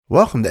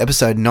Welcome to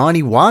episode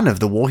 91 of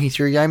the Walking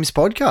Through Games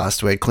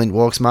podcast, where Clint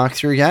walks Mark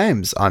through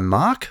games. I'm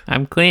Mark.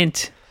 I'm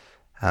Clint.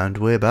 And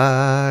we're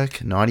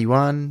back.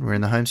 91. We're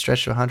in the home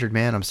stretch to 100,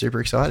 man. I'm super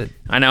excited.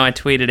 I know I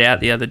tweeted out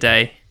the other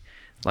day,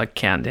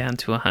 countdown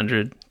to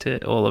 100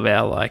 to all of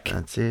our,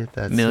 That's it.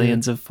 That's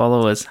millions it. of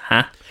followers.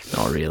 Huh?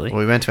 Not really.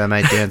 Well, we went to our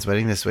mate Dan's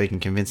wedding this week and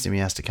convinced him he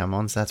has to come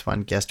on, so that's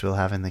one guest we'll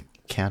have in the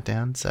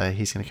countdown. So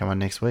he's going to come on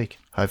next week,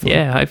 hopefully.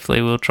 Yeah,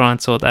 hopefully we'll try and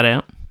sort that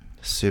out.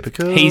 Super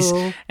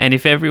cool. And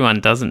if everyone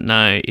doesn't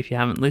know, if you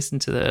haven't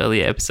listened to the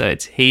earlier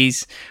episodes,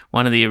 he's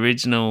one of the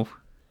original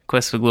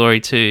Quest for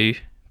Glory 2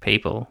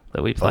 people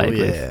that we played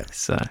with.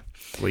 So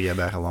we go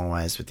back a long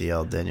ways with the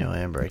old Daniel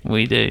Ambrick.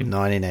 We do.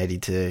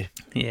 1982.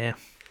 Yeah.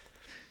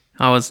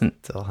 I wasn't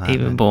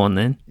even born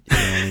then. You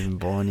weren't even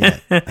born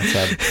yet.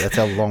 That's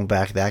how long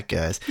back that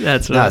goes.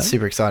 That's right. No, it's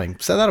super exciting.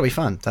 So that'll be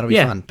fun. That'll be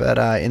fun. But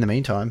in the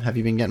meantime, have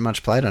you been getting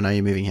much played? I know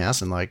you're moving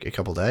house in like a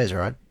couple of days,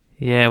 right?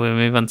 Yeah, we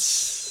move on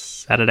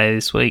Saturday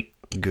this week.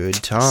 Good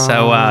times.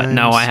 So,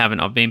 no, I haven't.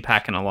 I've been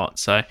packing a lot.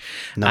 So,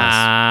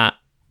 nice.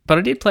 But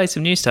I did play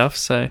some new stuff.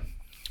 So,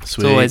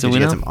 sweet. It's always a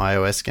winner. Did you get some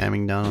iOS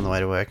gaming done on the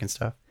way to work and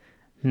stuff?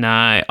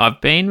 No,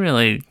 I've been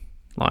really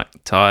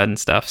tired and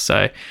stuff.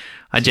 So,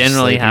 I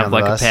generally have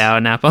a power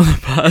nap on the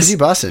bus. Because you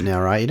bus it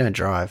now, right? You don't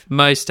drive.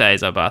 Most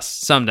days I bus.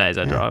 Some days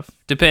I drive,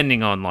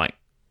 depending on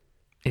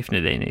if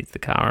Nadine needs the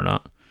car or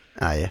not.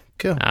 Oh yeah,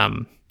 cool.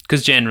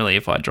 Because generally,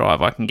 if I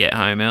drive, I can get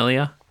home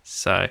earlier.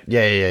 So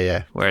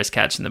yeah. Whereas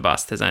catching the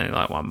bus, there's only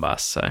one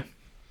bus. So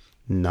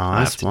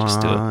nice one.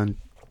 Just do it.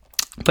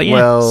 But yeah.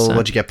 Well,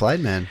 what'd you get played,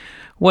 man?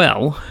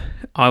 Well,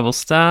 I will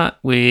start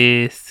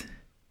with.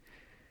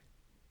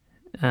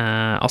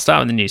 I'll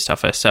start with the new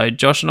stuff first. So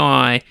Josh and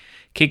I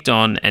kicked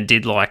on and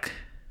did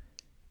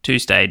 2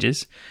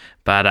 stages,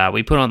 but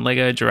we put on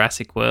Lego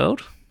Jurassic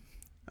World.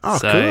 Oh,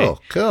 so,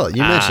 cool.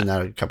 You mentioned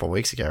that a couple of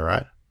weeks ago,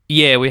 right?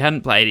 Yeah, we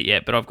hadn't played it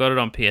yet, but I've got it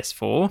on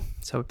PS4,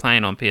 so we're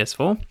playing on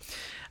PS4.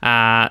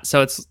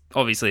 So it's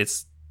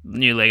a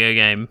new Lego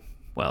game.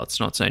 Well, it's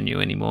not so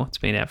new anymore. It's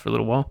been out for a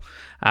little while,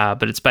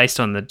 but it's based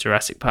on the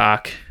Jurassic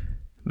Park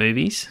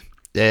movies.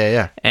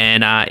 Yeah.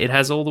 And it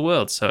has all the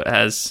worlds, so it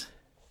has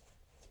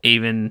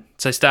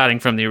starting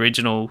from the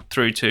original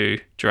through to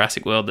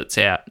Jurassic World that's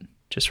out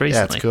just recently.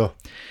 Yeah, it's cool.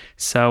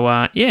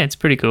 So it's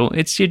pretty cool.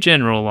 It's your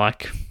general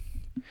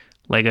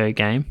Lego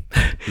game.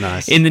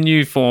 Nice. In the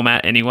new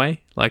format anyway,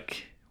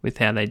 with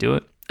how they do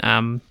it.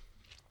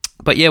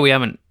 But yeah, we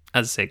haven't,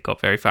 as I said,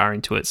 got very far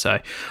into it. So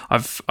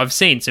I've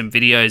seen some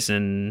videos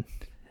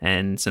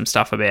and some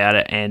stuff about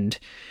it, and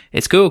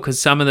it's cool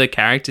because some of the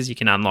characters you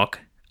can unlock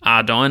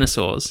are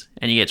dinosaurs,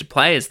 and you get to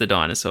play as the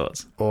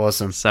dinosaurs.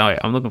 Awesome. So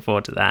I'm looking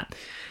forward to that.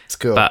 It's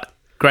cool. But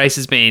Grace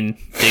has been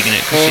digging it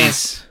because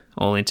she's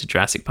all into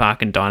Jurassic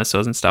Park and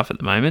dinosaurs and stuff at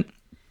the moment.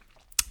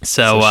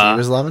 So she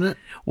was loving it?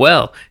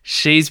 Well,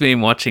 she's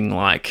been watching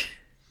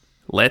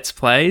Let's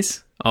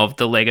Plays of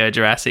the Lego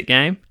Jurassic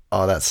game.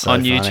 Oh, that's so on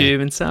funny. YouTube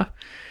and stuff.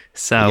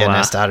 So you're getting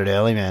her started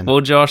early, man.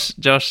 Well, Josh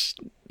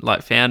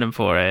found them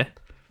for her,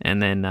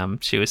 and then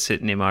she was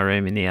sitting in my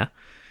room in here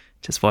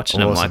just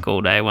watching them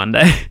all day one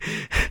day.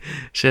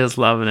 She was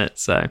loving it.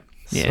 So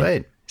yeah.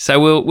 Sweet. So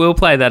we'll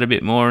play that a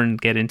bit more and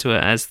get into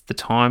it as the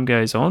time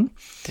goes on.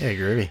 Yeah,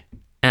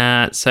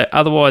 groovy. So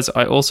otherwise,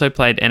 I also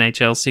played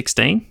NHL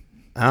 16.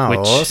 Oh, which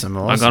awesome.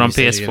 I got on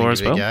PS4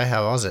 as well.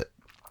 How was it?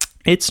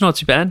 It's not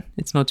too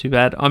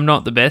bad. I'm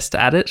not the best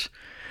at it.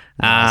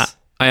 Nice.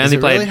 Is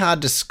it really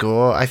hard to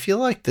score? I feel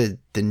like the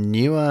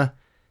newer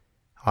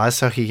ice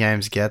hockey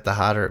games the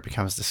harder it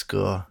becomes to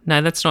score.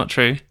 No, that's not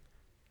true.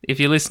 If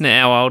you listen to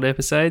our old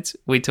episodes,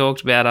 we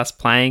talked about us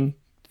playing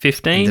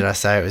 15. And did I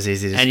say it was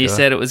easy to score? And you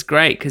said it was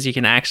great because you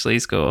can actually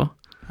score.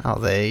 Oh,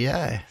 there you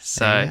go.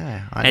 So,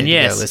 I need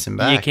to go listen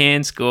back. You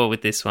can score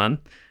with this one.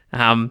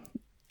 I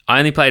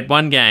only played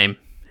one game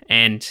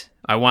and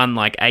I won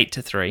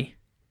 8-3.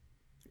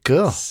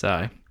 Cool.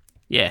 So,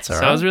 yeah. So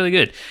right. it was really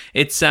good.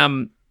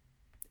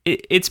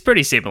 It's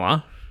pretty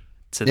similar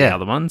to the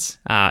other ones.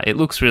 It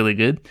looks really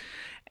good.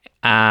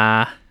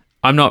 I'm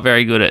not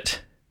very good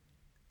at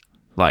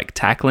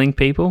tackling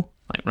people,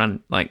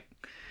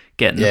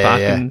 getting the puck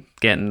and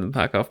getting the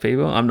puck off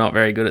people. I'm not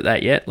very good at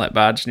that yet,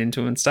 barging into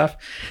them and stuff.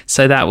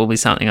 So that will be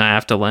something I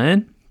have to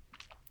learn.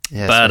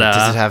 Yeah, but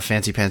does it have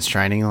fancy pants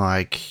training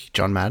like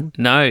John Madden?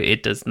 No,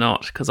 it does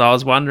not, because I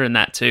was wondering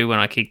that too when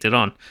I kicked it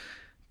on.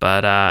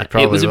 But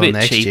it was a bit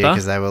next cheaper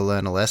because they will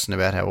learn a lesson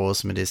about how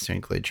awesome it is to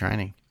include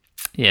training.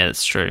 Yeah,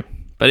 that's true.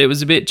 But it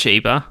was a bit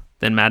cheaper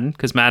than Madden,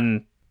 because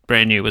Madden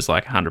brand new was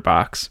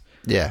 $100.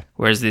 Yeah.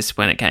 Whereas this,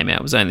 when it came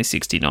out, was only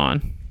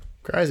 $69.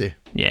 Crazy.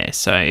 Yeah,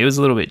 so it was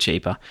a little bit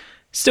cheaper.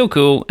 Still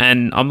cool,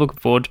 and I'm looking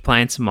forward to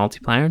playing some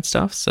multiplayer and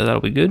stuff, so that'll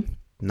be good.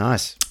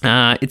 Nice.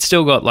 It's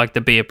still got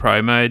the Be a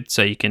Pro mode,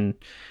 so you can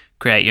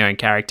create your own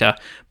character,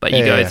 but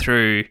you go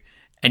through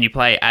and you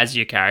play as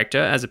your character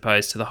as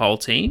opposed to the whole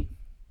team.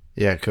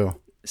 Yeah, cool.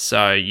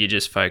 So you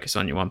just focus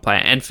on your one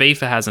player. And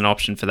FIFA has an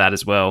option for that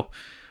as well,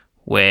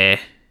 where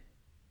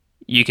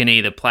you can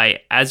either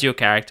play as your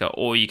character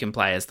or you can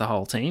play as the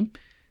whole team.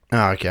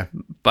 Oh, okay.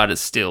 but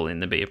it's still in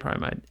the Be a Pro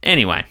mode.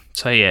 Anyway,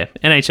 so yeah,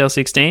 NHL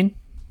 16,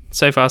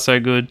 so far so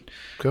good.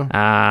 Cool.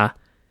 To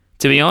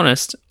be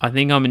honest, I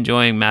think I'm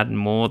enjoying Madden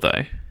more though.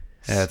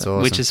 Yeah, that's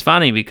awesome. Which is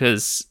funny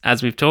because,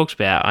 as we've talked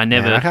about, I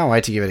never Man, I can't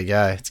wait to give it a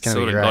go. It's going to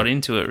sort be of great. got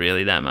into it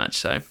really that much.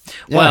 So,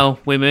 Yeah. well,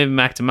 we're moving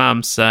back to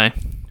Mum's, so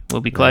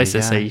we'll be closer.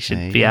 go. So you There should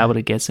you be go. able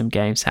to get some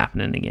games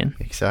happening again.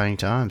 Exciting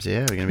times,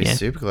 yeah. We're going to be Yeah.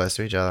 super close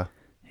to each other.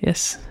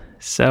 Yes.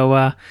 So,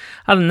 other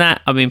than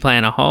that, I've been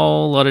playing a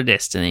whole lot of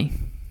Destiny.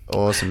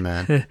 Awesome,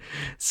 man.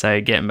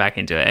 So getting back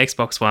into it.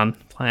 Xbox One,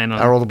 playing on.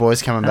 Are all the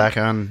boys coming back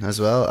on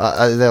as well?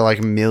 Are there like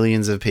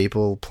millions of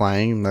people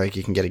playing? Like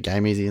you can get a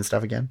game easy and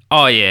stuff again?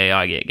 Oh yeah,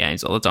 I get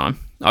games all the time.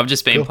 I've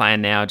just been Cool. playing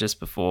now just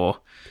before,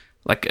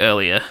 like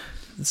earlier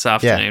this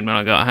afternoon when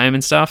I got home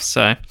and stuff.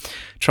 So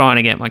trying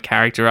to get my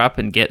character up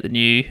and get the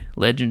new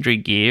legendary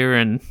gear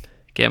and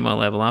get my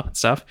level up and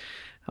stuff.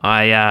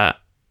 I've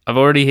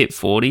already hit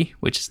 40,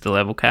 which is the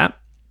level cap.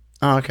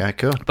 Oh, okay,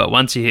 cool. But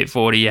once you hit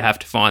 40, you have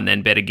to find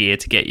then better gear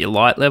to get your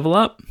light level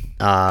up.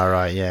 Ah,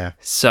 right, yeah.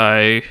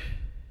 So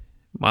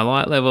my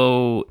light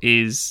level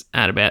is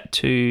at about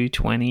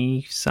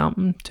 220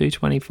 something,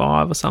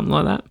 225 or something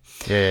like that.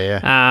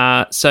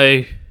 Yeah.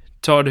 So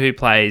Todd, who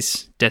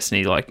plays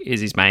Destiny, like is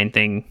his main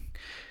thing.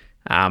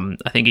 I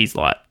think he's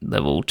like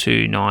level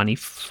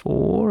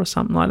 294 or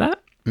something like that.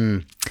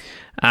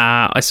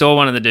 I saw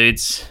one of the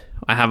dudes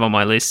I have on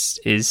my list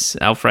is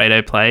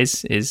Alfredo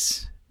Plays,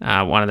 is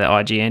one of the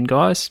IGN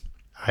guys.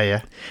 Oh,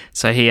 yeah.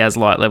 So he has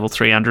light level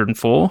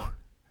 304.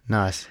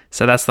 Nice.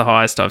 So that's the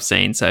highest I've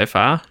seen so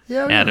far.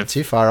 Yeah, we're out not of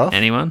too far off.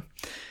 anyone.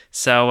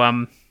 So,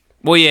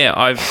 well, yeah,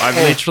 I've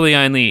literally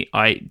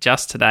I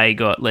just today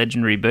got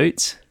legendary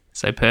boots,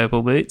 so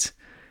purple boots,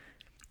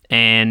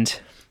 and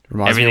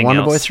Reminds me of everything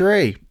Wonder Boy else.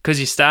 3. Because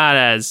you start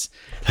as,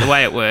 the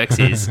way it works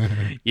is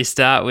you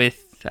start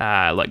with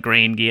like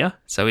green gear,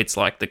 so it's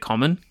like the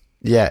common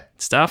Yeah.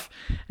 stuff,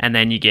 and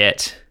then you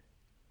get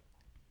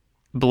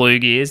blue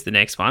gears, the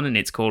next one, and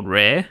it's called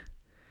rare,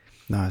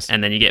 Nice.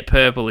 and then you get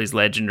purple is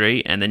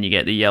legendary, and then you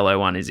get the yellow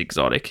one is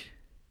exotic.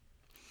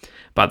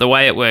 But the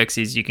way it works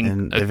is you can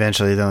And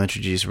eventually they'll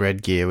introduce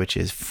red gear, which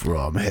is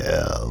from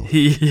hell.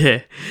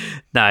 yeah.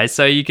 No,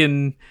 so you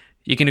can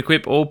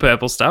equip all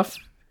purple stuff,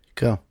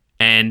 Cool.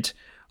 and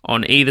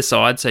on either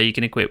side, so you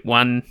can equip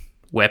one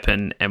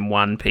weapon and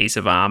one piece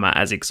of armor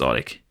as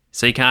exotic.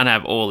 So you can't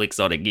have all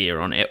exotic gear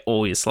on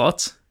all your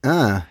slots.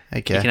 Ah,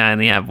 okay. You can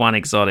only have one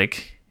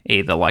exotic,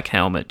 either like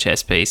helmet,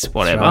 chest piece,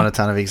 whatever. Throw on a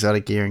ton of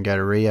exotic gear and go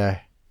to Rio.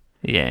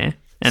 Yeah.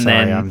 And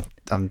Sorry, then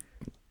I'm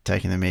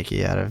taking the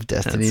Mickey out of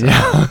Destiny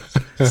That's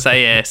now. so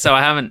yeah, so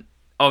I haven't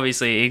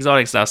obviously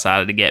exotic stuff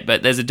started to get,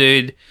 but there's a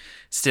dude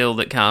still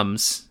that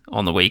comes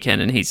on the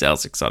weekend and he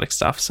sells exotic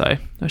stuff, so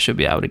I should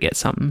be able to get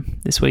something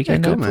this Yeah,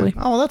 weekend cool, hopefully.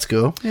 man. Oh, well, that's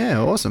cool. Yeah,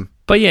 awesome.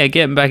 But yeah,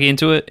 getting back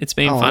into it, it's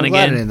been Oh, fun I'm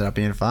glad again. it ended up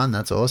being fun.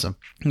 That's awesome.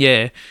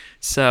 Yeah.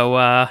 So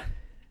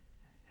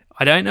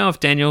I don't know if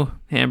Daniel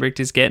Hambricht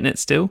is getting it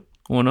still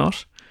or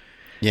not.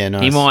 Yeah,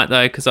 nice. He might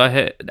though, because I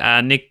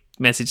heard Nick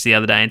messaged the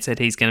other day and said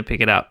he's going to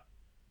pick it up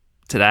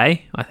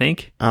today, I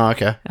think. Oh,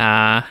 okay.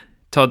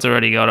 Todd's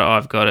already got it.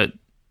 I've got it.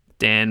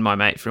 Dan, my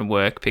mate from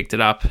work, picked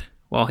it up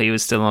while he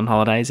was still on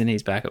holidays, and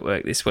he's back at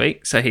work this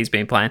week. So he's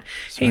been playing.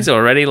 Sweet. He's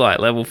already like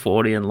level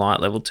 40 and light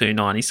level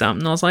 290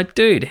 something. I was like,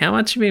 dude, how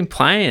much you been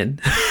playing?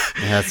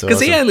 Yeah, that's Because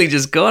awesome. he only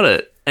just got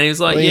it. And he was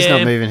like, Well, he's yeah.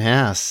 not moving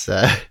house,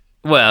 so...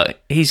 Well,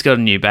 he's got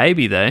a new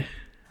baby though.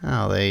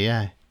 Oh, there you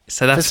go.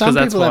 So For that's some because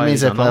that's people, why that means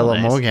he's they on play a lot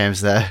holidays. more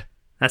games, though.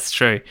 That's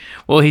true.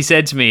 Well, he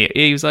said to me,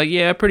 he was like,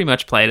 yeah, I pretty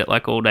much played it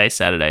like all day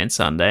Saturday and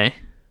Sunday.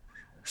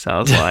 So I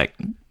was like,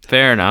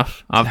 fair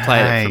enough. I've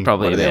played it Dang, for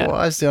probably what are their about...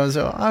 wives doing?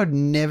 So I would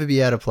never be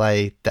able to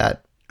play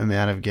that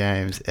amount of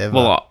games, ever.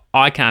 Well,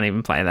 I can't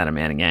even play that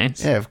amount of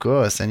games. yeah, of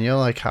course. And you're,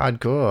 like,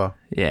 hardcore.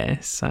 Yeah,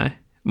 so...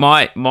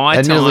 My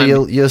Admittedly,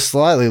 time... you're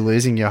slightly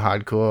losing your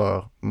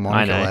hardcore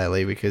moniker know.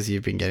 lately because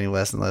you've been getting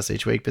less and less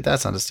each week, but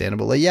that's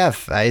understandable. Like, you have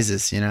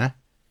phases, you know?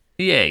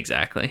 Yeah,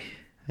 exactly.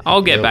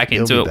 I'll get You'll- back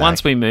you'll into be it back.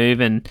 once we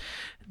move and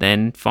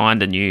then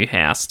find a new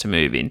house to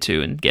move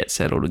into and get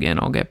settled again.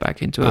 I'll get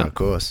back into Oh, it. of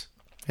course.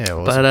 Yeah,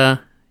 awesome.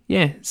 But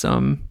yeah, so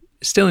I'm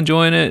still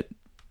enjoying it.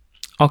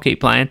 I'll keep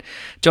playing.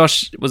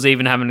 Josh was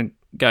even having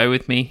a go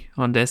with me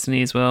on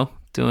Destiny as well,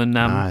 doing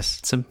Nice.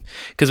 some,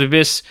 because we've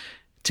just,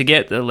 to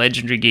get the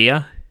legendary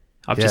gear,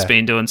 I've just Yeah.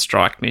 been doing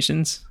strike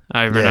missions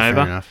over yeah, and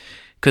fair over. enough.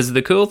 Because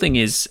the cool thing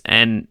is,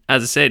 and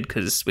as I said,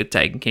 because with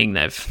Taken King,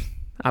 they've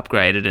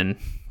upgraded and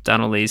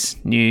done all these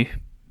new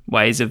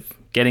ways of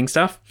getting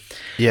stuff.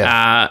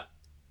 Yeah.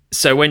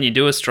 So when you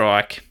do a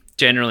strike,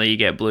 generally you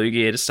get blue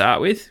gear to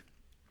start with.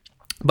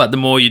 But the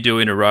more you do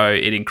in a row,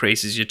 it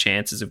increases your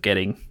chances of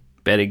getting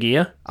better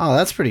gear. Oh,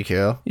 that's pretty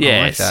cool. I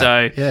Yeah, like that.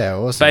 so yeah,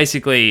 awesome.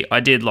 basically I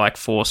did like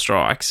 4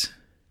 strikes.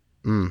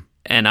 Mm.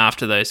 And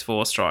after those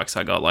 4 strikes,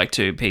 I got like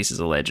 2 pieces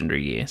of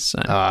legendary gear. So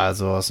Oh,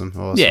 that's awesome.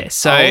 Awesome. Yeah,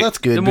 so oh, that's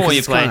good. the more because you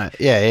it's play- kinda-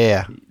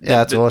 yeah,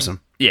 that's awesome.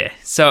 yeah,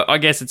 so I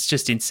guess it's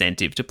just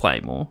incentive to play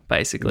more,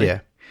 basically. Yeah.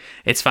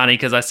 It's funny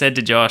because I said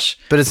to Josh...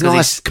 But it's 'cause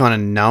nice kind of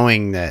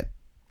knowing that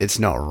it's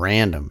not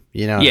random.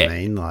 You know what I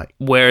mean? Like,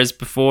 whereas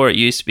before it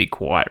used to be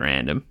quite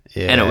random,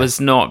 and it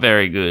was not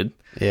very good.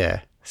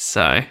 Yeah.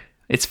 So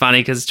it's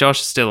funny because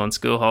Josh is still on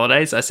school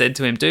holidays. I said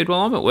to him, dude,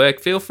 while I'm at work,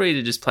 feel free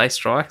to just play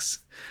strikes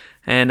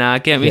and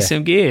get me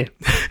some gear.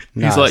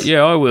 He's like,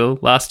 yeah, I will.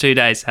 Last 2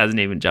 days, hasn't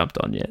even jumped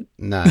on yet.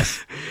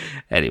 Nice.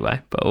 Anyway,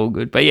 but all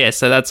good. But yeah,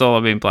 so that's all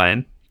I've been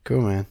playing.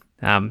 Cool,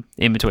 man.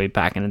 In between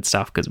packing and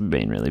stuff because we've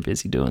been really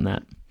busy doing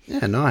that.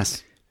 Yeah,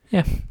 nice.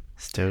 Yeah.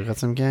 Still got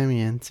some gaming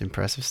in. It's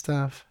impressive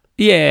stuff.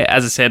 Yeah,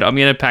 as I said, I'm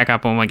going to pack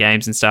up all my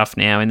games and stuff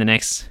now in the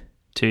next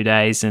 2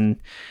 days and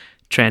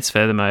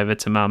transfer them over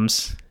to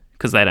Mum's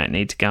because they don't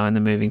need to go in the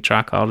moving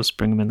truck. I'll just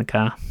bring them in the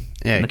car.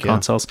 Yeah, and the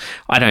consoles.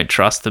 I don't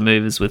trust the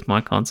movers with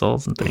my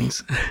consoles and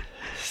things.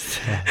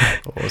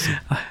 Awesome.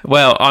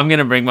 Well, I'm going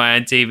to bring my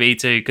own TV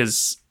too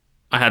because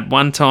I had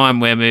one time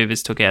where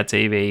movers took our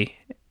TV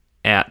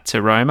out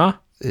to Roma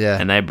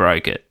and they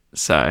broke it.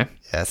 So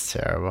that's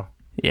terrible.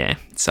 Yeah,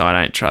 so I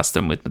don't trust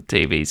them with the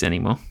TVs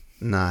anymore.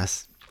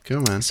 Nice.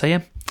 Cool, man. So,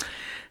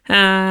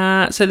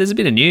 yeah. So there's a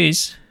bit of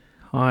news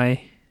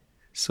I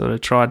sort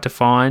of tried to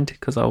find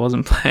because I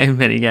wasn't playing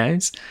many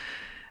games.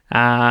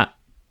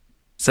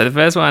 So the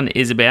first one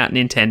is about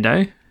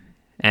Nintendo,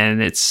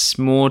 and it's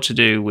more to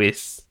do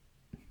with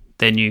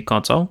their new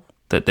console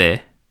that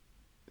they're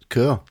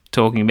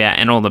talking about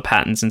and all the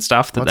patents and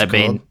stuff that they've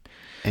been...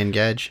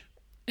 Engage.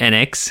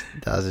 NX.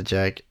 That was a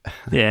joke.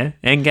 Yeah.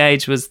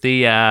 Engage was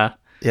the...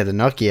 the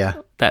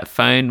Nokia. That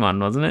phone one,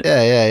 wasn't it?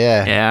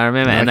 Yeah. Yeah, I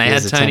remember. And they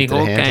had Nokia's Tony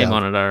Hawk attempt at a game handheld.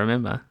 on it, I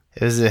remember.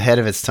 It was ahead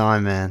of its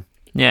time, man.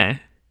 Yeah.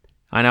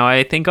 I know.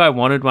 I think I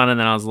wanted one and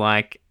then I was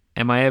like,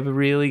 am I ever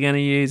really going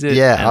to use it?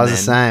 Yeah, and I was the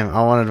same.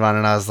 I wanted one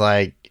and I was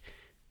like,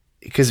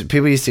 because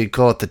people used to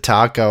call it the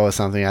taco or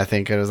something, I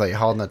think. It was like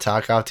holding a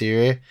taco up to your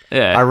ear.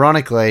 Yeah.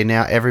 Ironically,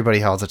 now everybody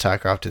holds a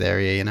taco up to their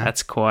ear, you know?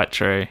 That's quite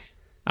true.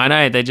 I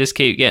know. They just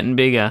keep getting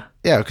bigger.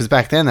 Yeah, because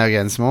back then they were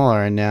getting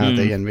smaller and now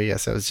they're getting bigger.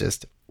 So it's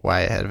just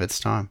way ahead of its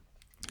time.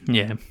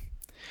 Yeah.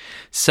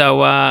 So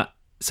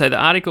the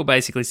article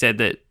basically said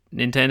that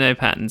Nintendo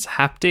patents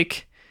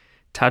haptic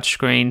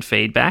touchscreen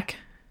feedback,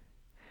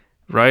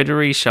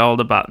 rotary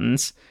shoulder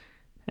buttons,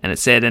 and it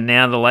said, and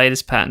now the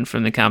latest patent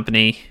from the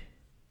company,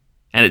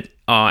 and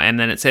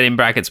then it said in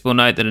brackets, we'll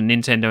note that a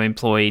Nintendo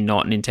employee,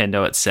 not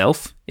Nintendo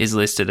itself, is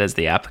listed as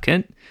the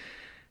applicant.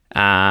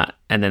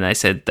 And then they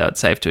said that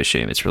it's safe to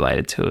assume it's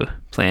related to a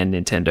planned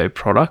Nintendo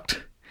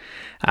product.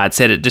 It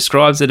said it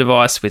describes the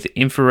device with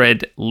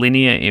infrared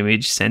linear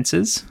image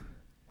sensors.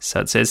 So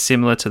it says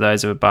similar to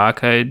those of a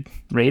barcode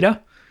reader.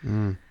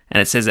 And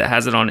it says it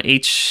has it on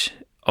each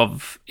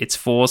of its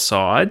 4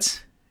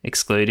 sides,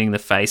 excluding the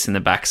face and the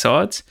back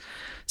sides.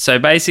 So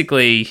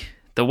basically,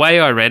 the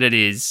way I read it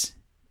is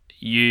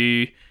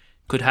you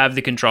could have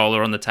the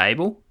controller on the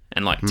table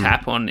and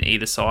tap on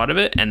either side of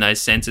it, and those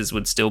sensors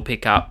would still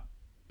pick up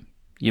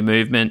your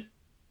movement.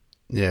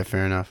 Yeah,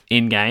 fair enough.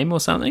 In-game or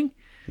something.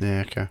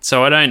 Yeah, okay.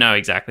 So I don't know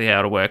exactly how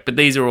it'll work, but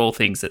these are all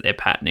things that they're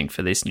patenting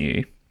for this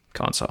new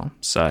console.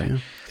 So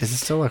is it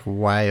still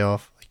way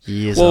off,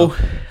 years off?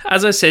 Well,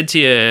 as I said to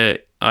you,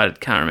 I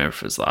can't remember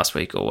if it was last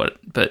week or what,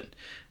 but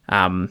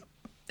how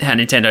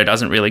Nintendo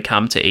doesn't really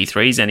come to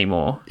E3s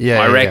anymore.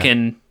 I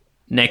reckon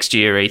next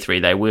year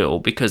E3 they will,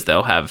 because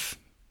they'll have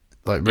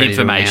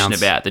information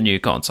about the new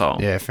console.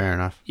 Yeah, fair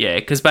enough. Yeah,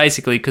 because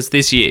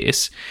this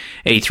year's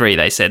E3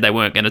 they said they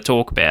weren't going to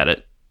talk about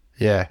it.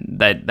 Yeah.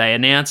 They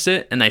announced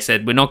it and they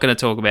said, we're not going to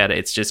talk about it.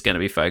 It's just going to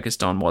be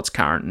focused on what's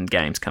current and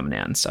games coming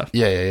out and stuff.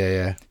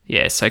 Yeah.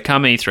 Yeah, so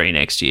come E3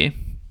 next year.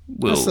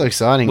 That's so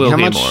exciting. We'll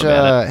hear more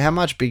about it. How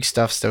much big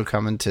stuff still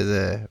coming to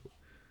the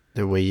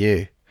Wii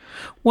U?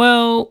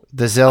 Well,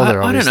 the Zelda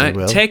obviously I don't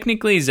know. will.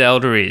 Technically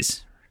Zelda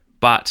is,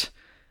 but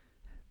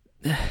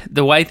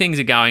the way things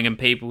are going and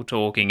people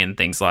talking and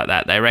things like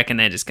that, they reckon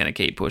they're just going to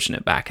keep pushing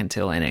it back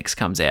until NX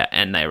comes out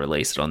and they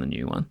release it on the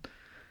new one.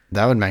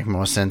 That would make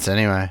more sense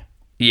anyway.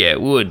 Yeah,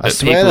 it would. But I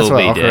swear that's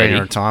why Ocarina dirty.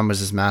 of Time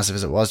was as massive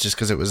as it was, just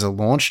because it was a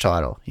launch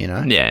title, you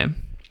know? Yeah.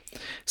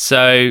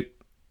 So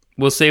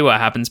we'll see what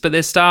happens. But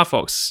there's Star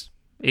Fox,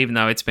 even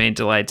though it's been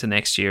delayed to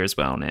next year as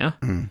well now.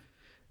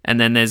 And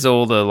then there's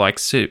all the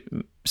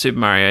Super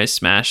Mario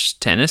Smash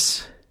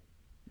Tennis.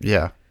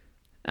 Yeah.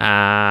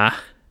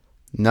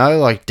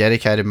 No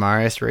dedicated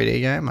Mario 3D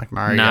game, like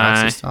Mario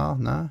Galaxy style?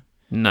 No?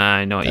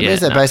 No, not yet. That means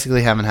they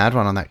basically haven't had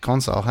one on that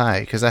console,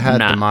 hey? Because they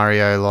had the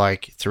Mario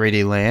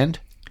 3D Land.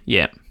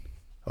 Yeah.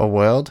 Or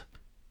World.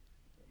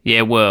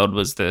 Yeah, World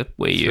was the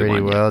Wii U 3D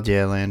one. World,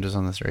 Land was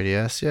on the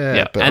 3DS. Yeah.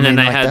 Yep. But And then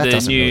they that had the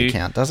doesn't new... really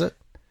count, does it?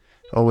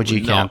 Or would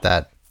you count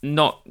that?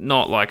 Not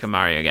like a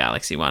Mario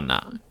Galaxy one, no.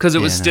 Because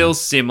it was still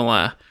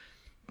similar.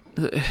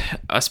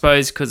 I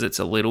suppose because it's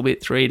a little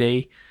bit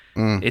 3D.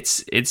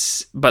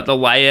 But the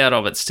layout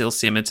of it's still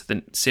similar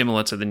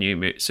to the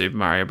new Super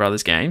Mario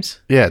Brothers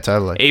games. Yeah,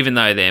 totally. Even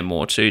though they're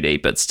more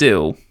 2D, but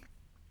still.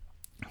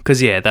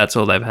 Because, that's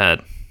all they've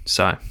had.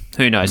 So,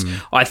 who knows?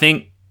 I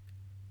think,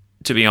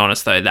 to be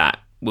honest, though, that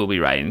will be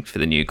rating for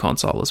the new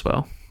console as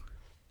well.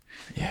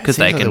 Yeah, because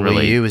they can the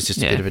really. Wii U was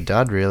just a bit of a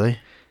dud, really.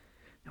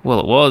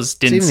 Well, it was.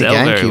 Didn't even sell the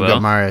GameCube very well.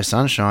 got Mario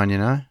Sunshine, you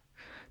know.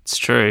 It's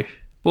true.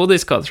 Well,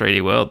 this got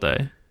 3D World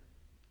though.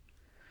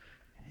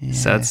 Yeah.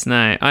 So it's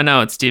no. I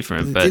know it's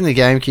different, but in the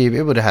GameCube,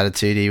 it would have had a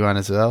 2D one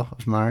as well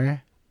of Mario.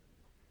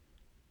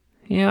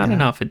 yeah, I don't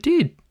know if it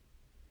did.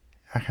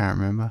 I can't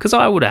remember. Because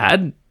I would have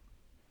had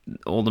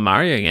all the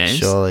Mario games.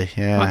 Surely,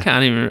 yeah. I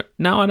can't even...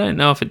 No, I don't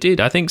know if it did.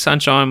 I think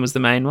Sunshine was the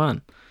main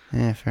one.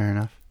 Yeah, fair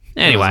enough.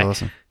 Anyway. That was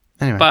awesome.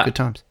 Anyway, but- good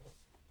times.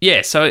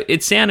 Yeah, so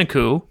it sounded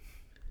cool.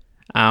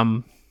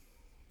 I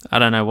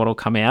don't know what'll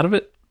come out of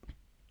it.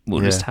 We'll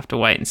just have to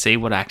wait and see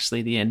what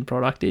actually the end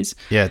product is.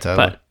 Yeah, totally.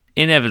 But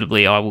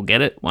inevitably, I will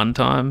get it one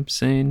time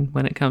soon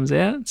when it comes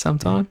out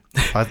sometime.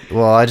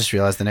 I just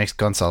realised the next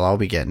console I'll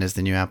be getting is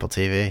the new Apple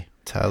TV.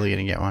 Totally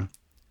going to get one.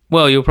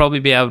 Well, you'll probably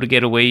be able to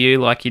get a Wii U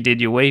like you did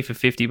your Wii for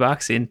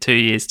 $50 in 2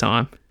 years'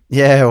 time.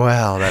 Yeah,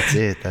 well, that's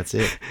it. That's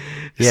it.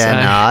 Yeah,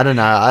 So- no, I don't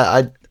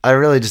know. I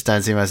really just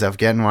don't see myself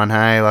getting one.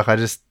 Hey, like I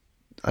just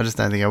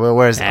don't think I will.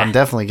 Whereas Nah. I'm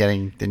definitely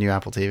getting the new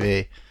Apple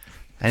TV,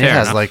 and Fair it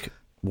has enough. like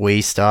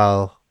Wii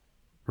style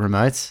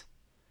remotes,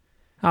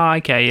 Oh,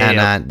 okay,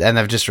 yeah. and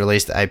they've just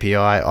released the API.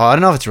 Oh, I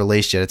don't know if it's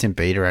released yet. It's in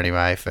beta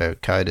anyway for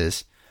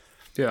coders.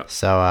 Yeah.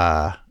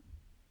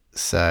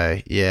 So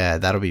yeah,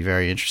 that'll be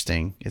very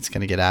interesting. It's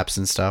going to get apps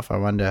and stuff. I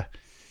wonder,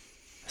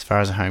 as far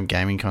as a home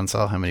gaming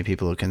console, how many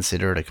people will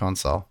consider it a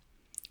console?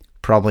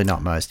 Probably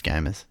not most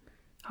gamers.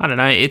 I don't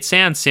know. It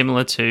sounds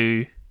similar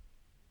to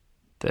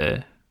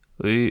the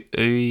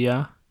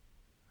Ouya,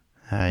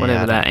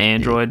 whatever that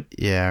Android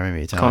Yeah, I remember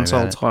you telling me console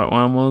about it. type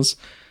one was.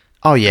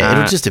 Oh yeah,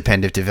 it'll Uh, just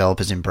depend if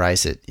developers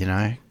embrace it.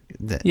 Yeah.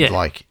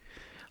 Like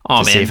Oh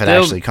to man, see if it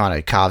there'll, actually kind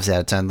of carves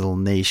out its own little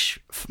niche.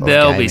 Of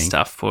there'll be gaming.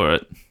 stuff for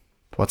it.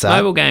 What's that?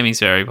 Mobile gaming's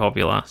very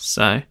popular,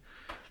 so I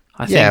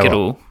Yeah, think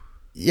well- it'll.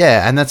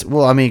 Yeah, and that's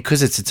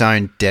because it's its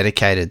own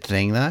dedicated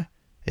thing though.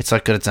 It's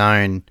like got its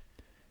own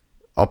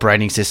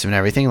operating system and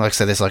everything. Like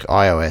so, there's like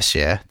iOS.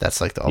 Yeah,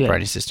 that's like the Yeah.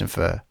 operating system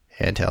for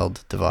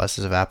handheld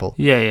devices of Apple.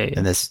 Yeah.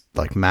 And there's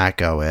like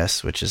Mac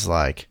OS, which is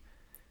like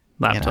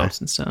Laptops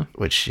and stuff.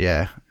 which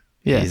Yeah.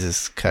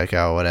 uses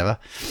Cocoa or whatever.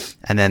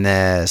 And then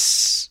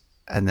there's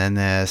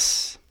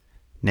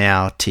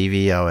now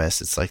TV OS.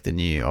 It's like the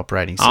new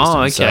operating system.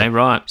 Oh, okay,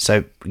 right.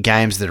 So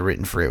games that are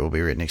written for it will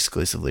be written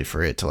exclusively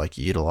for it to like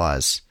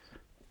utilize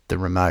the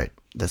remote.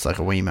 That's like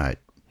a Wiimote.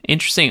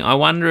 Interesting. I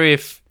wonder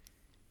if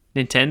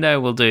Nintendo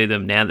will do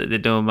them now that they're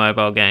doing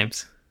mobile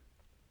games.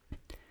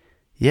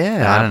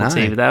 Yeah, I don't Apple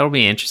know. TV. That'll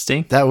be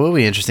interesting. That will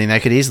be interesting. They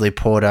could easily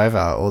port over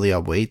all the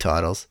old Wii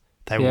titles.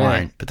 They Yeah.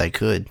 won't, but they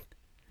could.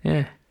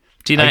 Yeah.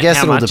 Do you know I guess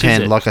how it'll much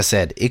depend. is it? Like I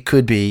said, it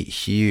could be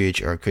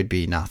huge or it could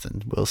be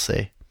nothing. We'll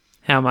see.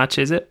 How much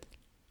is it?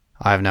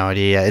 I have no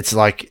idea. It's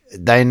like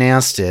they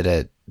announced it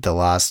at the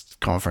last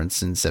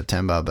conference in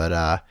September, but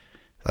a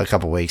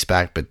couple of weeks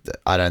back. But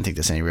I don't think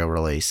there's any real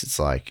release. It's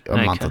like a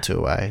month Okay. or two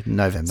away,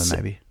 November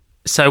maybe.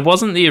 So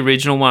wasn't the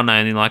original one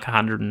only like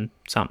 $100 and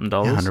something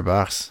dollars?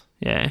 $100.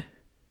 Yeah.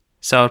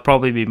 So it'd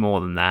probably be more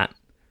than that.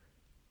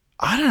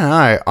 I don't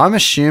know. I'm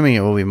assuming it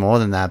will be more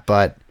than that,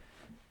 but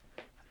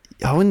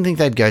I wouldn't think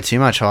they'd go too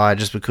much higher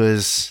just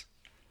because.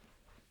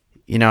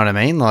 You know what I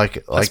mean? Like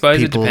suppose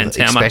it people depends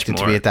how much expect it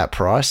to more be at that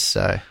price.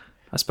 So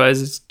I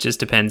suppose it just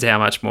depends how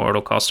much more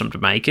it'll cost them to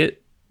make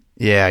it.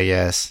 yeah, I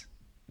guess.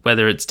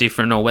 Whether it's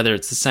different or whether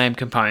it's the same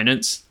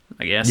components,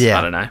 I guess. Yeah.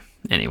 I don't know.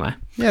 Anyway.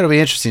 Yeah, it'll be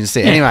interesting to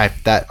see. Anyway,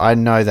 I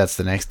know that's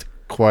the next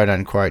quote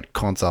unquote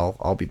console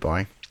I'll be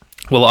buying.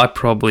 Well, I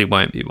probably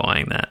won't be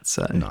buying that,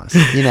 so Nice.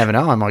 You never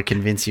know. I might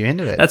convince you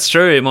into it. that's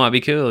true. It might be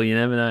cool. You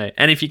never know.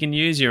 And if you can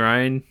use your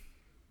own,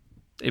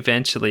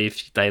 eventually,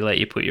 if they let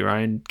you put your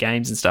own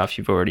games and stuff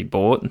you've already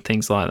bought and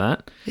things like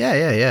that,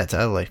 Yeah,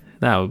 totally.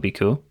 that would be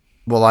cool.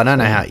 Well, I don't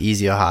know how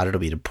easy or hard it'll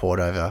be to port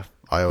over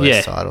iOS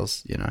Yeah.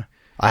 titles,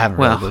 I haven't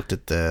Well- really looked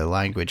at the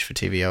language for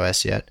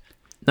tvOS yet.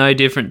 No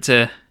different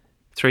to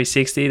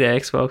 360 to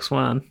Xbox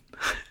One.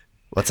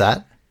 What's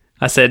that?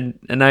 I said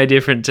no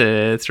different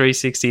to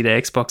 360 to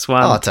Xbox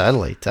One, Oh,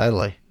 totally. or so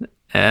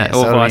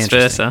it'll be vice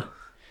interesting. versa.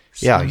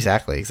 Yeah,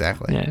 exactly.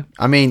 Yeah.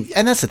 I mean,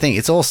 and that's the thing.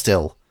 It's all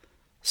still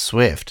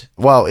Swift.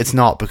 Well, it's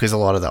not because a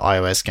lot of the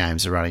iOS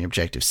games are running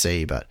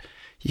Objective-C, but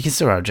you can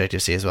still run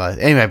Objective-C as well.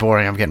 Anyway,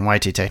 boring. I'm getting way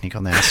too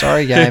technical now.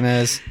 Sorry,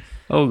 gamers.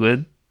 All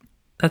good.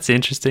 That's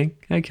interesting.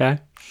 Okay.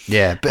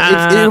 Yeah, but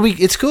Uh,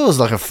 it's cool as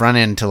like a front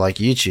end to like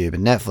YouTube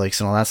and Netflix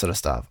and all that sort of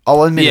stuff.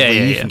 Oh, admittedly,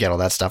 Yeah, you yeah. can get all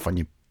that stuff on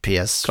your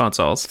PS4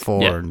 Consoles.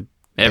 Yeah. and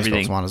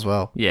Everything. Xbox One as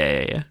well.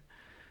 Yeah.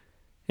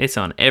 It's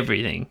on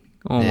everything.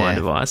 All my Yeah.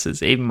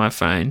 devices, even my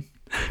phone.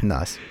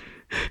 Nice.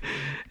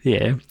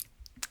 Yeah.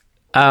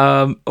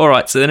 All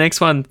right. So the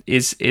next one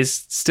is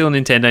still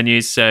Nintendo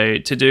news. So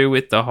to do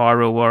with the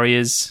Hyrule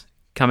Warriors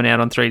coming out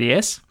on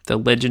 3DS, the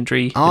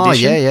Legendary Oh,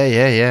 Edition,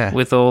 yeah.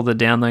 with all the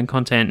download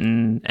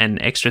content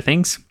and extra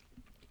things.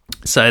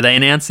 So they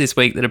announced this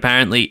week that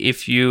apparently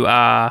if you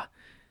are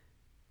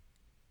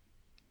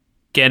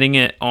getting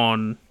it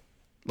on,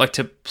 like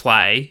to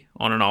play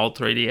on an old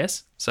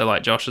 3DS, so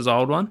like Josh's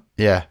old one,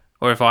 Yeah.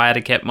 or if I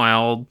had kept my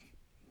old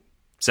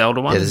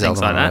Zelda one, Yeah, the things Zelda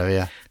like one, that, whatever,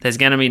 yeah. there's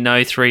going to be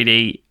no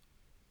 3D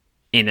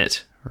in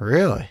it.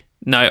 Really?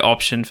 No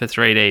option for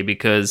 3D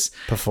because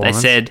Performance?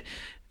 they said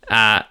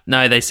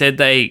No, they said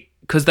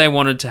because they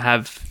wanted to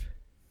have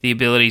the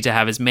ability to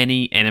have as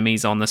many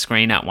enemies on the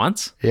screen at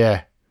once.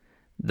 Yeah.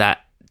 That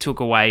took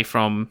away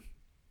from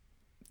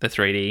the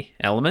 3D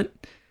element.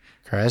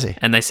 Crazy.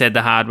 And they said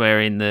the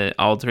hardware in the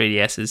old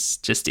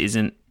 3DSs just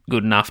isn't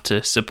good enough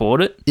to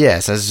support it. Yeah,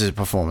 so it's just a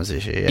performance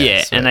issue.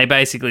 Yeah, sweet. and they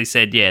basically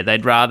said,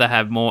 they'd rather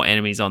have more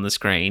enemies on the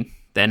screen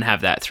than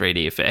have that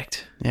 3D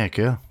effect. Yeah,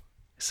 cool.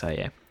 So,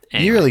 yeah.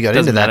 You really got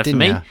into that,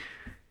 didn't you?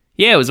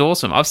 Yeah, it was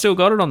awesome. I've still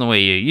got it on the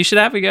Wii U. You should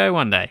have a go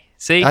one day.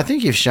 See? I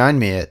think you've shown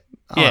me it.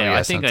 Yeah,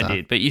 I think I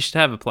did. But you should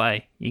have a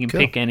play. You can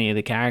pick any of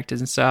the characters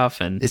and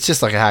stuff. And it's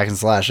just like a hack and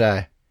slash,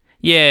 eh?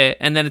 Yeah,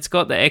 and then it's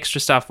got the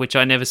extra stuff, which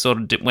I never sort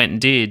of went and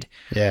did,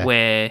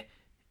 where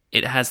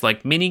it has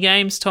like mini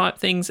games type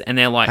things, and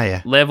they're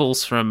like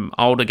levels from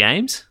older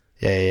games.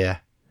 Yeah.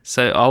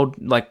 So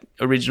old, like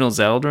original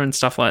Zelda and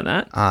stuff like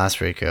that. Oh, that's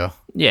pretty cool.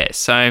 Yeah,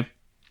 so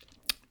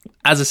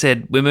as I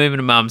said, we're moving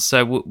to Mum's,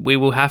 so we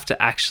will have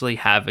to actually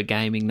have a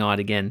gaming night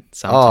again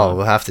sometime. Oh,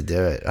 we'll have to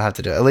do it. I'll have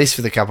to do it. At least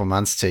for the couple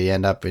months till you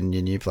end up in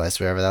your new place,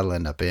 wherever that'll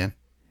end up being.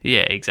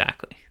 Yeah,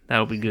 exactly.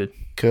 That'll be good.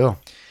 Cool.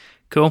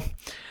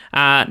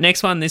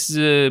 Next one, this is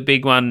a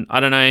big one. I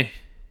don't know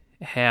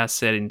how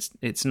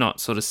it's not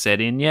sort of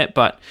set in yet,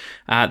 but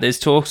there's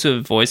talks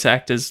of voice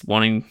actors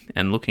wanting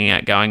and looking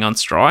at going on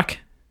strike.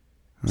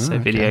 So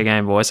video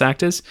game voice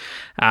actors.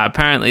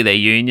 Apparently their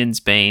union's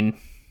been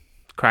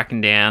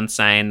cracking down,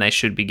 saying they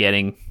should be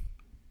getting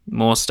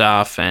more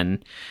stuff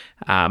and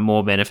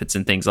more benefits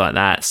and things like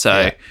that.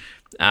 So,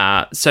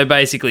 so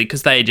basically,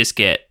 because they just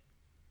get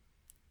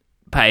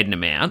paid an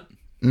amount.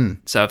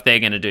 So if they're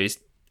going to do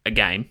a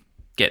game,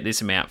 get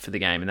this amount for the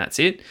game and that's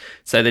it.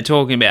 So they're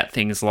talking about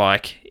things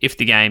like if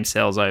the game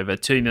sells over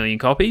 2 million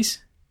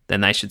copies,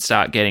 then they should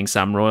start getting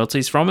some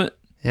royalties from it.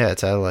 Yeah,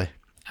 totally.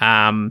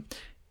 What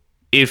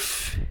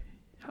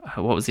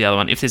was the other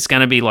one? If there's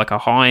going to be like a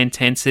high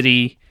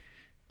intensity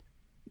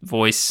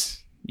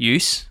voice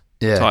use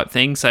type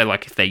thing, so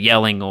like if they're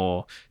yelling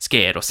or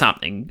scared or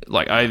something,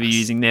 like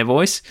overusing their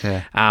voice,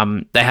 they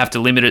have to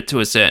limit it to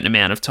a certain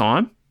amount of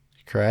time.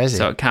 Crazy.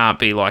 So it can't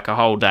be like a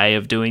whole day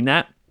of doing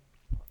that.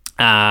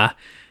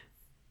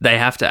 They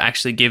have to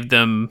actually give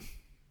them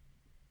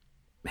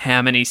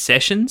how many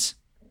sessions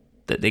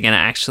that they're going to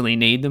actually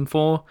need them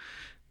for.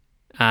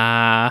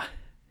 I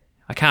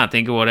can't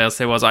think of what else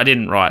there was. I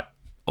didn't write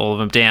all of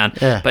them down.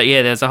 Yeah. But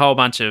yeah, there's a whole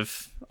bunch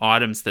of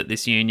items that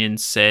this union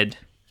said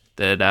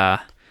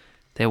that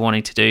they're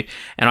wanting to do.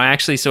 And I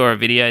actually saw a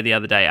video the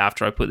other day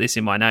after I put this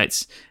in my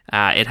notes.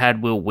 It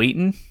had Will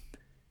Wheaton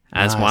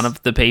as one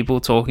of the people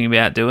talking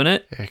about doing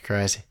it. Yeah,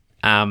 crazy.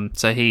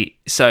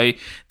 So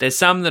there's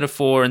some that are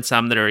for and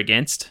some that are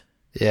against.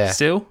 Yeah.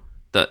 Still,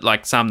 that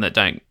like some that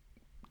don't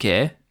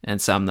care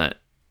and some that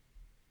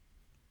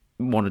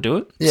want to do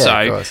it. Yeah,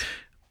 so of course.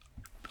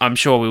 I'm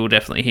sure we will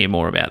definitely hear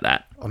more about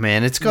that. Oh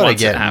man, it's got to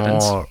get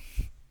more.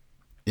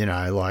 You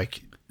know,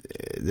 like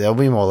there'll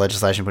be more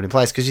legislation put in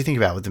place because you think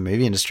about with the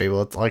movie industry.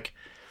 Well, it's like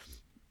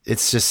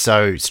it's just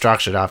so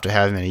structured after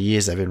however many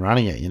years they've been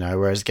running it. You know,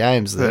 whereas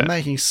games they're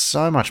making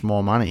so much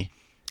more money.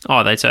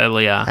 Oh, they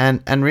totally are.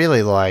 And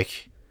really,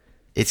 like,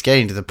 it's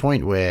getting to the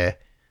point where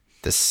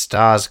the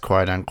stars,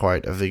 quote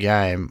unquote, of the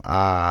game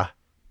are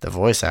the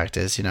voice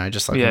actors, you know,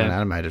 just like in an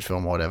animated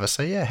film or whatever.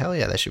 So, yeah, hell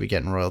yeah, they should be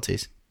getting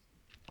royalties.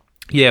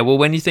 Yeah, well,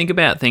 when you think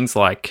about things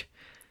like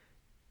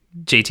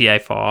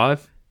GTA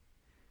 5,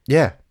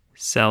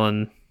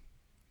 selling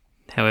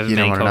however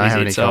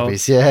many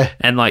copies,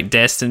 and like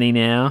Destiny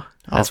now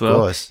as well.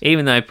 Course.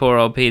 Even though poor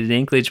old Peter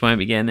Dinklage won't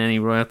be getting any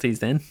royalties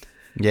then.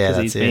 Yeah,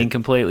 because he's being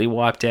completely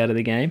wiped out of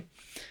the game.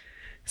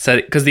 So,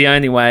 because the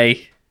only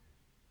way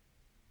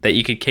that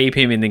you could keep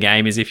him in the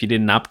game is if you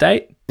didn't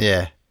update.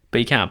 Yeah. But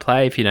you can't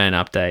play if you don't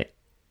update.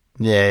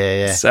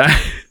 Yeah.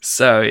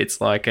 So it's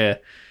like a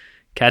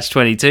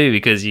catch-22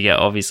 because you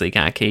obviously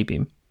can't keep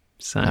him.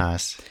 So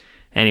nice.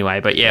 Anyway,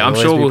 but yeah, I'm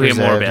sure we'll hear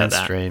more about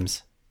that.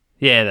 Streams.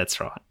 Yeah, that's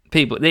right.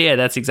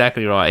 That's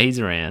exactly right. He's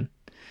around.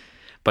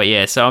 But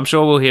yeah, so I'm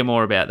sure we'll hear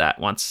more about that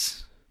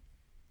once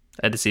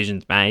a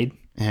decision's made.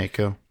 Yeah,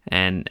 cool.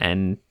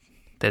 And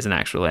there's an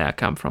actual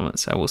outcome from it,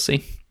 so we'll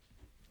see.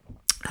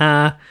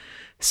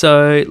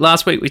 So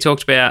last week we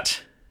talked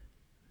about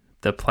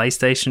the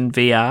PlayStation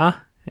VR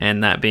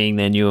and that being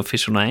their new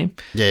official name.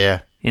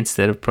 Yeah.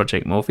 Instead of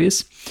Project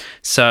Morpheus.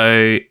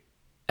 So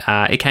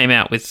it came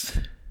out with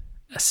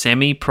a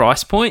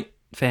semi-price point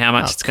for how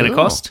much it's going to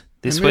cost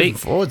this week.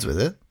 Forwards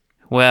with it.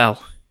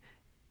 Well,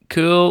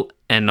 cool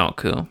and not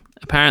cool.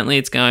 Apparently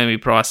it's going to be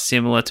priced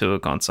similar to a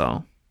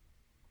console.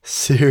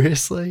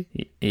 Seriously?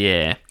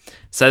 Yeah.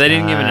 So they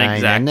didn't give an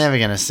exact They're never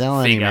going to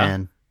sell any,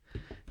 man.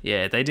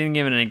 Yeah, they didn't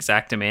give an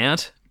exact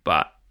amount,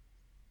 but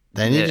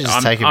they need to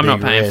just take a big risk. I'm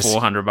not paying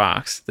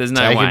 $400. There's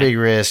no way. Take a big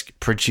risk,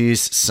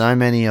 produce so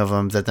many of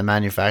them that the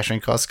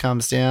manufacturing cost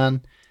comes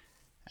down,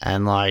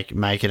 and like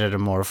make it at a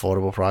more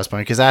affordable price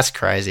point because that's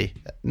crazy.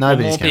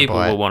 Nobody's going to buy it. More people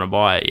will want to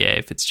buy it,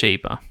 if it's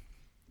cheaper.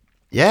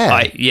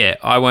 Yeah.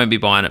 I won't be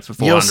buying it for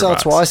 $400. You'll sell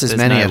twice as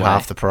many at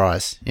half the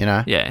price, you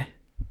know? Yeah.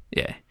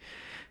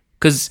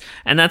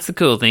 And that's the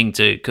cool thing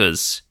too,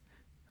 because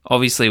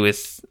obviously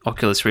with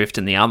Oculus Rift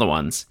and the other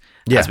ones,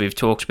 as we've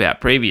talked about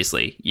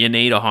previously, you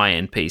need a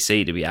high-end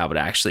PC to be able to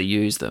actually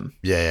use them.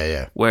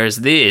 Yeah. Whereas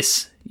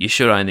this, you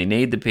should only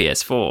need the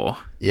PS4.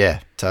 Yeah,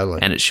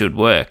 totally. And it should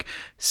work.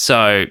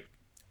 So,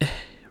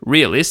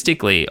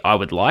 realistically, I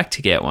would like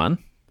to get one.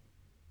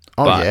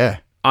 Oh, yeah.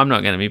 I'm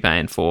not going to be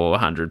paying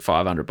 $400,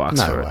 $500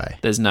 No for way. it.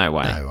 There's no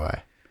way. No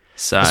way.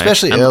 So,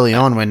 especially early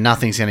on when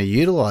nothing's going to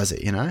utilize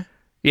it, you know?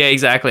 Yeah,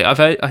 exactly.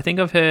 I think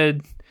I've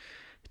heard,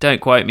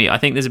 don't quote me, I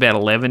think there's about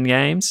 11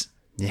 games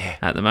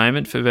at the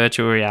moment for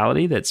virtual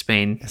reality that's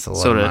been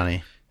sort of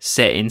money.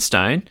 Set in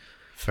stone.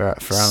 For only a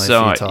few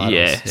titles.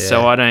 Yeah,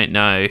 so I don't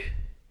know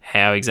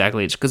how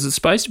exactly it's, because it's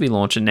supposed to be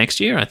launching next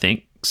year, I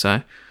think.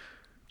 So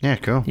yeah,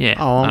 cool. Yeah,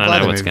 oh, I'm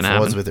glad they're moving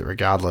forwards with it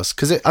regardless.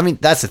 Because,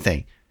 that's the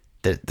thing.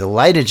 The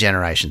later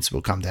generations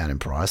will come down in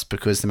price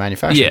because the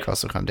manufacturing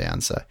costs will come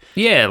down. So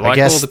yeah, like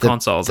all the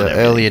consoles. The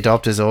early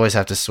adopters always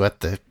have to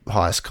sweat the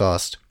highest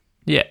cost.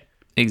 Yeah,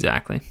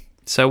 exactly.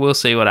 So we'll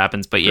see what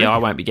happens. But I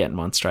won't be getting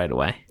one straight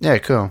away. Yeah,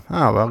 cool.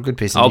 Oh, well, good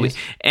piece of news.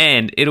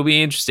 And it'll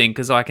be interesting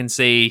because I can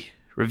see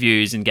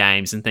reviews and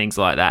games and things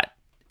like that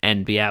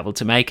and be able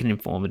to make an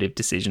informative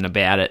decision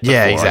about it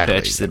before I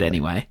purchase it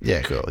anyway.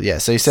 Yeah, cool. Yeah,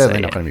 so you're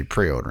certainly not going to be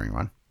pre-ordering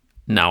one.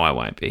 No, I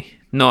won't be.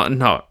 Not for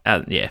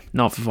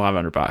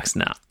 $500.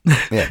 No.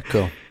 Yeah,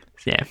 cool.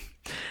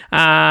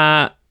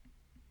 Yeah.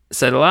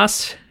 So the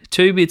last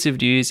two bits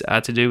of news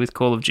are to do with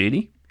Call of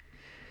Duty.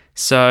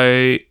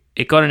 So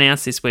it got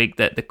announced this week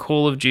that the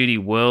Call of Duty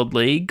World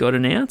League got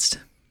announced.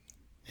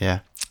 Yeah.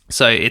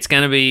 So it's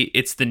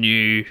the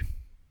new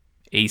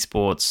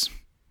esports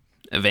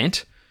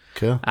event.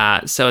 Cool.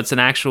 So it's an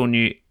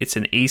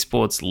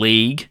esports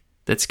league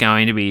that's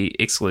going to be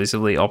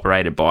exclusively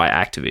operated by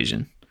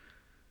Activision.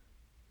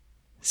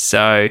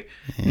 So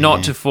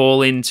not to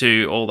fall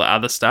into all the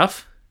other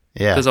stuff.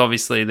 Yeah. Because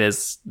obviously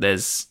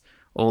there's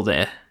all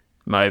their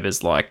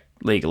MOBAs like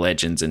League of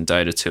Legends and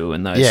Dota 2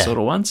 and those sort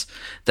of ones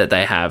that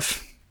they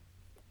have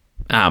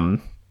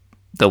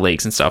the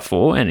leagues and stuff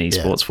for and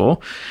esports for.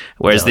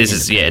 Whereas this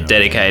is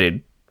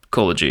dedicated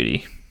Call of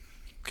Duty.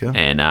 Cool.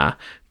 And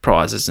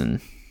prizes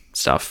and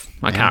stuff.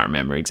 I can't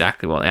remember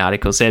exactly what the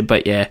article said,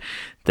 but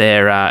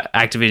their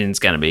Activision's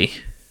going to be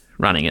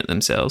running it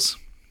themselves.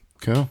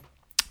 Cool.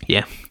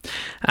 Yeah.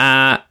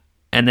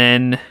 And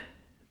then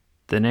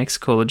the next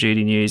Call of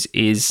Duty news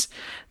is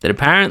that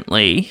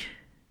apparently,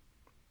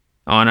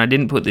 and I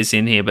didn't put this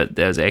in here, but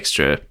there was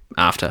extra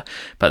after.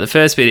 But the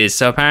first bit is,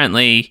 so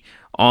apparently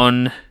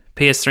on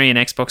PS3 and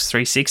Xbox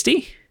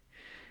 360,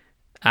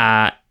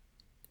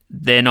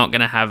 they're not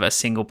going to have a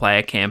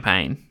single-player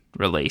campaign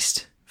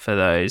released for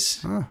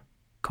those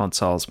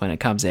consoles when it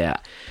comes out.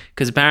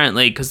 Because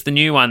the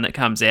new one that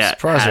comes out...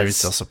 Surprised they're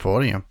still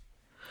supporting them.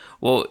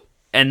 Well...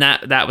 And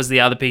that was the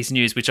other piece of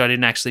news, which I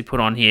didn't actually put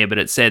on here, but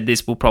it said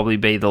this will probably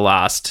be the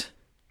last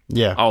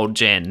old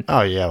gen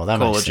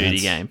Call of Duty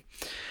game.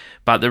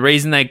 But the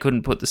reason they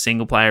couldn't put the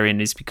single player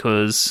in is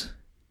because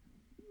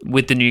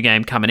with the new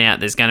game coming out,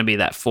 there's going to be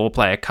that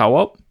 4-player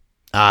co-op.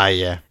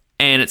 Yeah.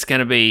 And it's going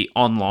to be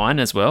online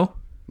as well.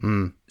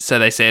 Mm. So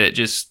they said it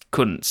just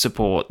couldn't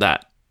support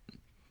that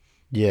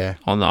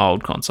on the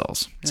old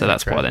consoles. So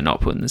that's why they're not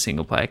putting the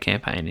single player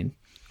campaign in.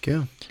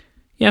 Cool.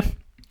 Yeah.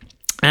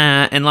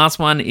 And last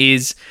one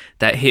is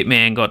that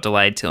Hitman got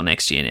delayed till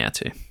next year now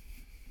too.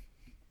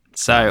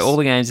 So all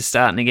the games are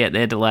starting to get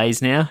their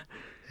delays now.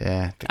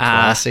 Yeah, the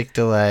classic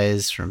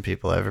delays from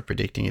people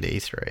over-predicting at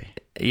E3.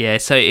 Yeah,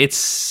 so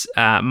it's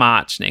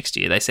March next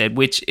year, they said,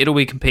 which it'll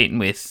be competing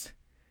with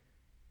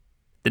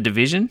The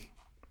Division.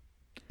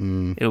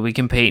 Mm. It'll be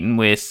competing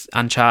with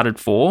Uncharted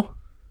 4.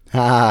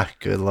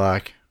 Good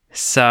luck.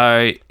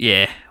 So,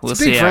 yeah, we'll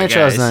see how it goes. It's a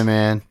big franchise though,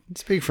 man.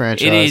 It's a big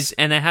franchise. It is,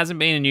 and there hasn't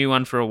been a new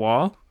one for a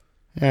while.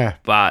 Yeah.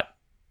 But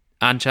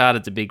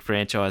Uncharted's a big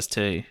franchise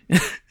too.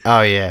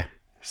 Oh, yeah.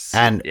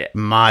 And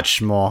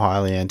much more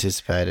highly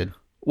anticipated.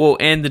 Well,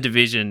 and The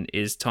Division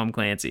is Tom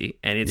Clancy,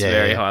 and it's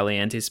very highly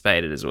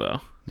anticipated as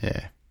well.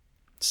 Yeah.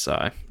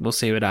 So, we'll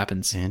see what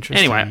happens.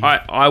 Interesting. Anyway,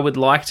 I would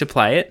like to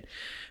play it.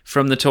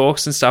 From the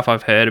talks and stuff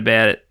I've heard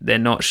about it, they're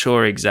not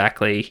sure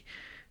exactly.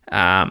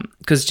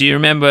 Because do you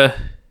remember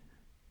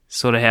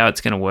sort of how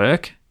it's going to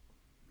work?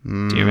 Do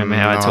you remember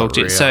how I talked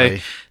to you? So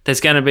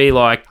there's going to be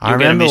like... I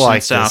remember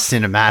like the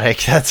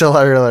cinematic. That's all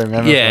I really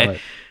remember. Yeah.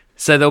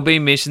 So there'll be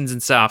missions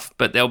and stuff,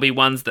 but there'll be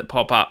ones that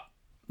pop up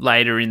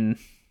later in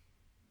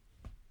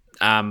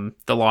the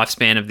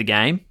lifespan of the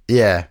game.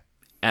 Yeah.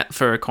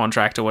 For a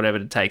contract or whatever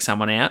to take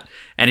someone out.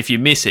 And if you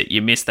miss it,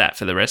 you miss that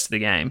for the rest of the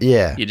game.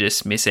 Yeah. You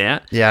just miss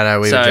out. Yeah, I know.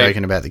 We were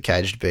joking about the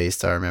Caged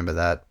Beast. I remember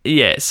that.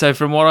 Yeah. So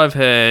from what I've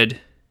heard,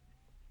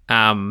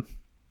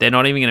 they're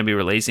not even going to be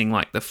releasing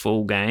like the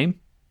full game.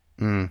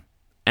 Mm.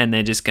 And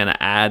they're just going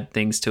to add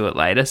things to it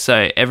later.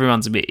 So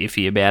everyone's a bit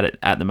iffy about it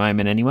at the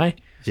moment anyway.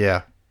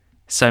 Yeah.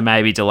 So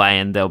maybe delay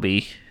and they'll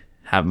be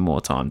having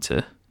more time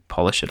to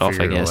polish it off,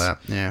 I guess.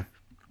 Yeah.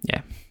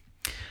 Yeah.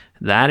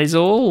 That is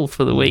all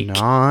for the week.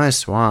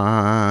 Nice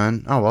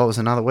one. Oh, well, it was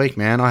another week,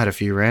 man. I had a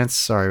few rants.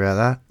 Sorry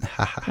about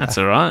that. That's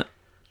all right.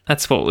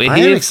 That's what we're I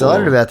here am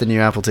excited for. about the new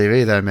Apple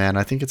TV, though, man.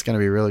 I think it's going to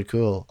be really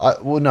cool.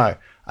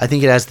 I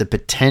think it has the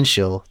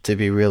potential to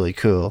be really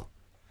cool.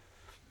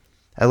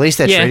 At least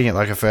they're treating it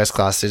like a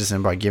first-class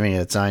citizen by giving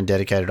it its own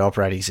dedicated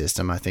operating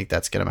system. I think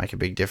that's going to make a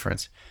big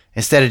difference.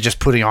 Instead of just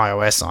putting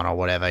iOS on or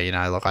whatever,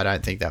 look, I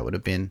don't think that would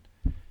have been...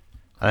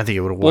 I don't think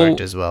it would have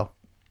worked as well.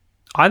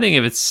 I think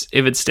if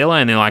it's still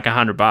only like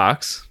 $100,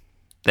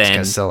 then... It's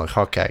going to sell like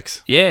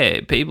hotcakes. Yeah,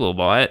 people will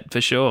buy it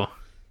for sure.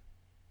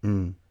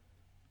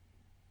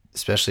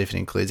 Especially if it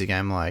includes a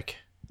game like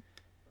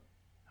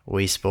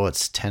Wii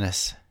Sports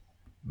Tennis.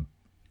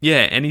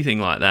 Yeah, anything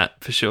like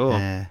that for sure.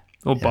 Yeah.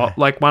 Or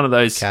like one of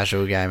those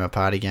casual game or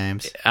party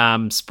games.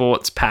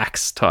 Sports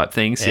packs type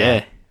things.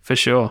 Yeah, for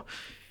sure.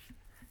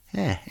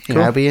 Yeah,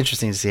 it'll be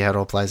interesting to see how it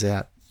all plays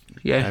out.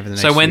 Yeah. Over the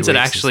next So when's few it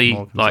weeks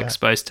actually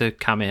supposed to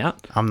come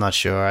out? I'm not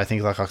sure. I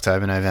think like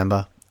October,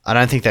 November. I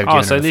don't think they've given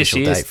an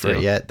official date for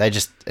it yet. They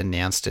just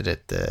announced it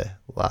at the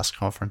last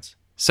conference.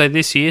 So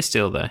this year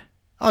still though?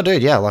 Oh,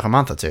 dude, yeah, like a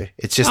month or two.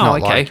 It's just not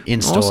like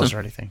in stores or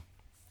anything.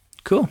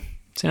 Cool.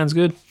 Sounds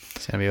good.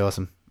 It's going to be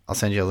awesome. I'll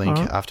send you a link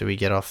after we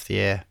get off the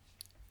air.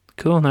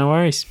 Cool, no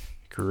worries.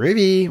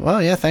 Groovy.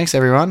 Well, yeah, thanks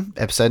everyone.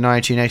 Episode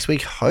 92 next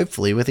week,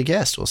 hopefully with a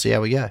guest. We'll see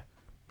how we go.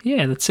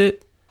 Yeah, that's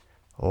it.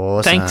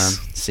 Awesome. Thanks.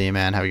 See you,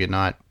 man. Have a good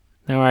night.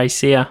 No worries.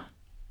 See ya.